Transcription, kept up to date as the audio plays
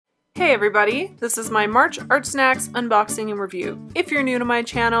Hey everybody, this is my March Artsnacks unboxing and review. If you're new to my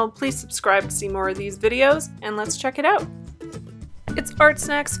channel, please subscribe to see more of these videos, and let's check it out. It's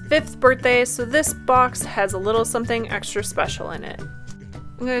Artsnacks' 5th birthday, so this box has a little something extra special in it.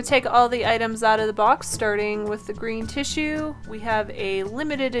 I'm going to take all the items out of the box, starting with the green tissue. We have a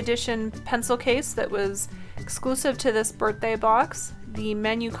limited edition pencil case that was exclusive to this birthday box, the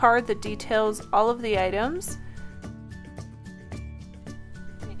menu card that details all of the items,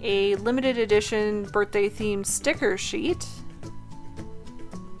 a limited edition birthday themed sticker sheet,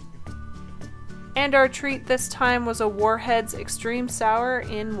 and our treat this time was a Warheads Extreme Sour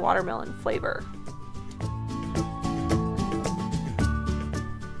in watermelon flavor.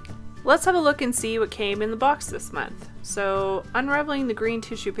 Let's have a look and see what came in the box this month. So, unraveling the green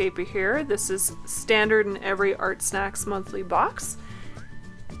tissue paper here, this is standard in every Artsnacks monthly box,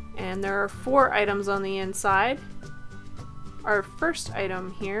 and there are 4 items on the inside. Our first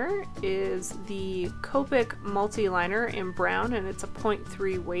item here is the COPIC multi-liner in brown, and it's a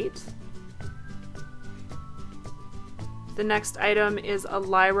 0.3 weight. The next item is a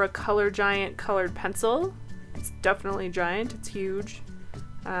Lyra Color Giant colored pencil. It's definitely giant, it's huge.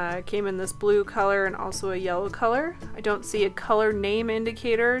 It came in this blue color and also a yellow color. I don't see a color name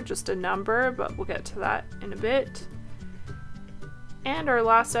indicator, just a number, but we'll get to that in a bit. And our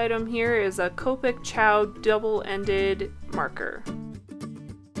last item here is a COPIC Ciao double-ended marker.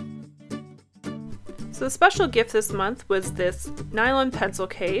 So the special gift this month was this nylon pencil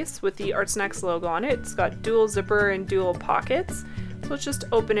case with the Artsnacks logo on it. It's got dual zipper and dual pockets. So let's just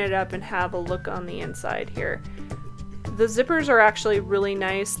open it up and have a look on the inside here. The zippers are actually really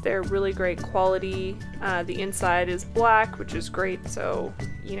nice. They're really great quality. The inside is black, which is great, so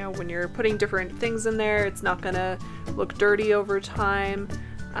you know, when you're putting different things in there, it's not gonna look dirty over time.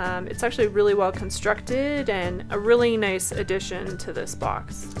 It's actually really well constructed and a really nice addition to this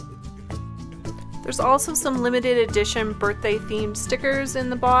box. There's also some limited edition birthday themed stickers in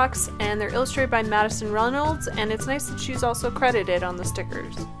the box, and they're illustrated by Madison Reynolds, and it's nice that she's also credited on the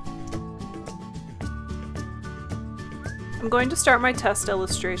stickers. I'm going to start my test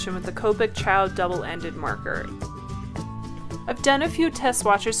illustration with the COPIC Ciao double-ended marker. I've done a few test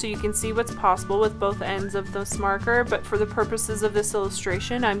swatches so you can see what's possible with both ends of this marker, but for the purposes of this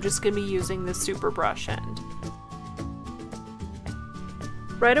illustration, I'm just going to be using the super brush end.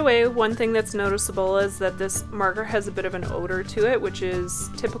 Right away, one thing that's noticeable is that this marker has a bit of an odor to it, which is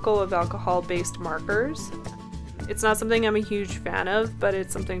typical of alcohol-based markers. It's not something I'm a huge fan of, but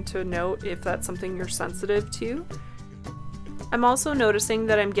it's something to note if that's something you're sensitive to. I'm also noticing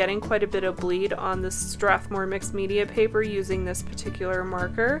that I'm getting quite a bit of bleed on the Strathmore mixed media paper using this particular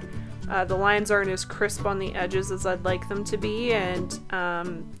marker. The lines aren't as crisp on the edges as I'd like them to be, and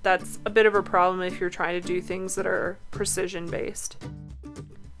that's a bit of a problem if you're trying to do things that are precision based.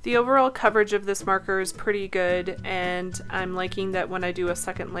 The overall coverage of this marker is pretty good, and I'm liking that when I do a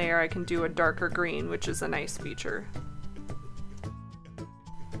second layer I can do a darker green, which is a nice feature.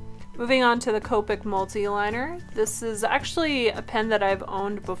 Moving on to the COPIC multi-liner. This is actually a pen that I've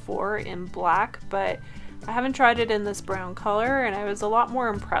owned before in black, but I haven't tried it in this brown color, and I was a lot more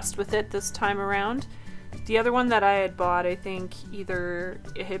impressed with it this time around. The other one that I had bought, I think either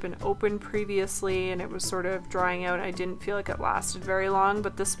it had been opened previously and it was sort of drying out and I didn't feel like it lasted very long,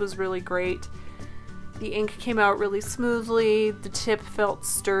 but this was really great. The ink came out really smoothly, the tip felt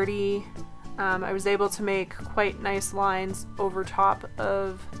sturdy. I was able to make quite nice lines over top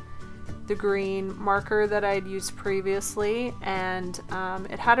of the green marker that I'd used previously, and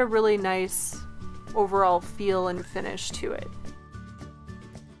it had a really nice overall feel and finish to it.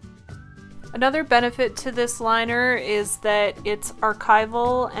 Another benefit to this liner is that it's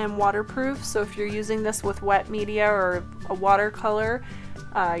archival and waterproof, so if you're using this with wet media or a watercolor,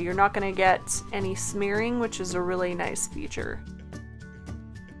 you're not going to get any smearing, which is a really nice feature.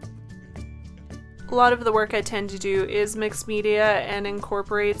 A lot of the work I tend to do is mixed media and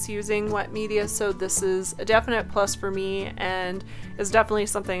incorporates using wet media, so this is a definite plus for me and is definitely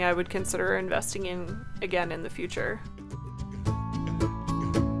something I would consider investing in again in the future.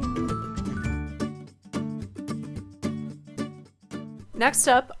 Next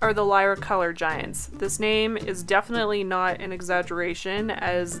up are the Lyra Color Giants. This name is definitely not an exaggeration,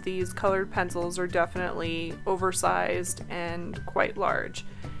 as these colored pencils are definitely oversized and quite large.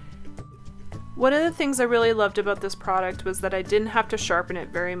 One of the things I really loved about this product was that I didn't have to sharpen it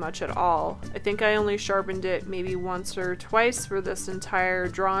very much at all. I think I only sharpened it maybe once or twice for this entire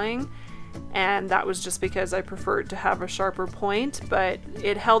drawing, and that was just because I preferred to have a sharper point, but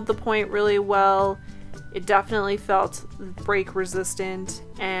it held the point really well. It definitely felt break resistant,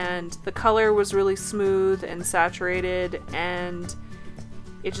 and the color was really smooth and saturated, and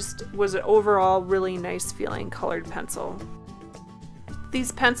It just was an overall really nice feeling colored pencil.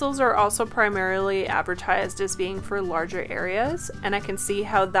 These pencils are also primarily advertised as being for larger areas, and I can see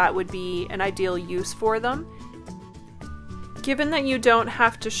how that would be an ideal use for them. Given that you don't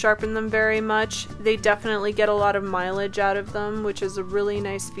have to sharpen them very much, they definitely get a lot of mileage out of them, which is a really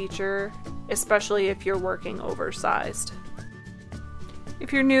nice feature, especially if you're working oversized.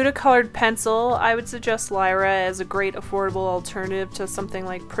 If you're new to colored pencil, I would suggest Lyra as a great affordable alternative to something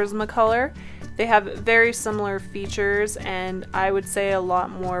like Prismacolor. They have very similar features and I would say a lot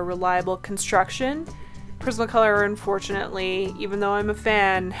more reliable construction. Prismacolor, unfortunately, even though I'm a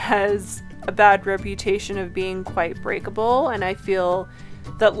fan, has a bad reputation of being quite breakable, and I feel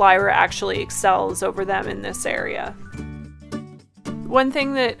that Lyra actually excels over them in this area. One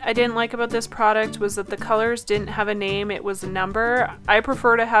thing that I didn't like about this product was that the colors didn't have a name, it was a number. I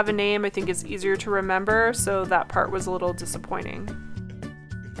prefer to have a name, I think it's easier to remember, so that part was a little disappointing.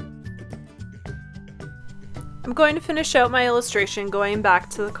 I'm going to finish out my illustration going back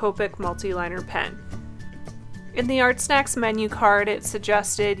to the COPIC multi-liner pen. In the Artsnacks menu card, it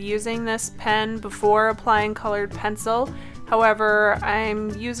suggested using this pen before applying colored pencil. However, I'm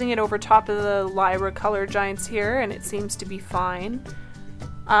using it over top of the Lyra Color Giants here, and it seems to be fine.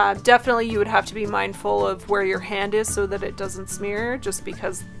 Definitely you would have to be mindful of where your hand is so that it doesn't smear, just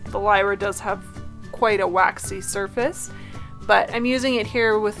because the Lyra does have quite a waxy surface. But I'm using it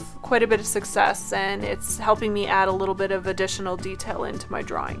here with quite a bit of success, and it's helping me add a little bit of additional detail into my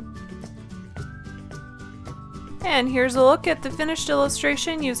drawing. And here's a look at the finished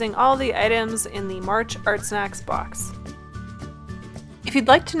illustration using all the items in the March Artsnacks box. If you'd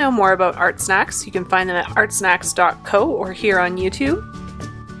like to know more about Artsnacks, you can find them at artsnacks.co or here on YouTube.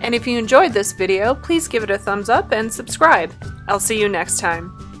 And if you enjoyed this video, please give it a thumbs up and subscribe. I'll see you next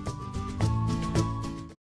time.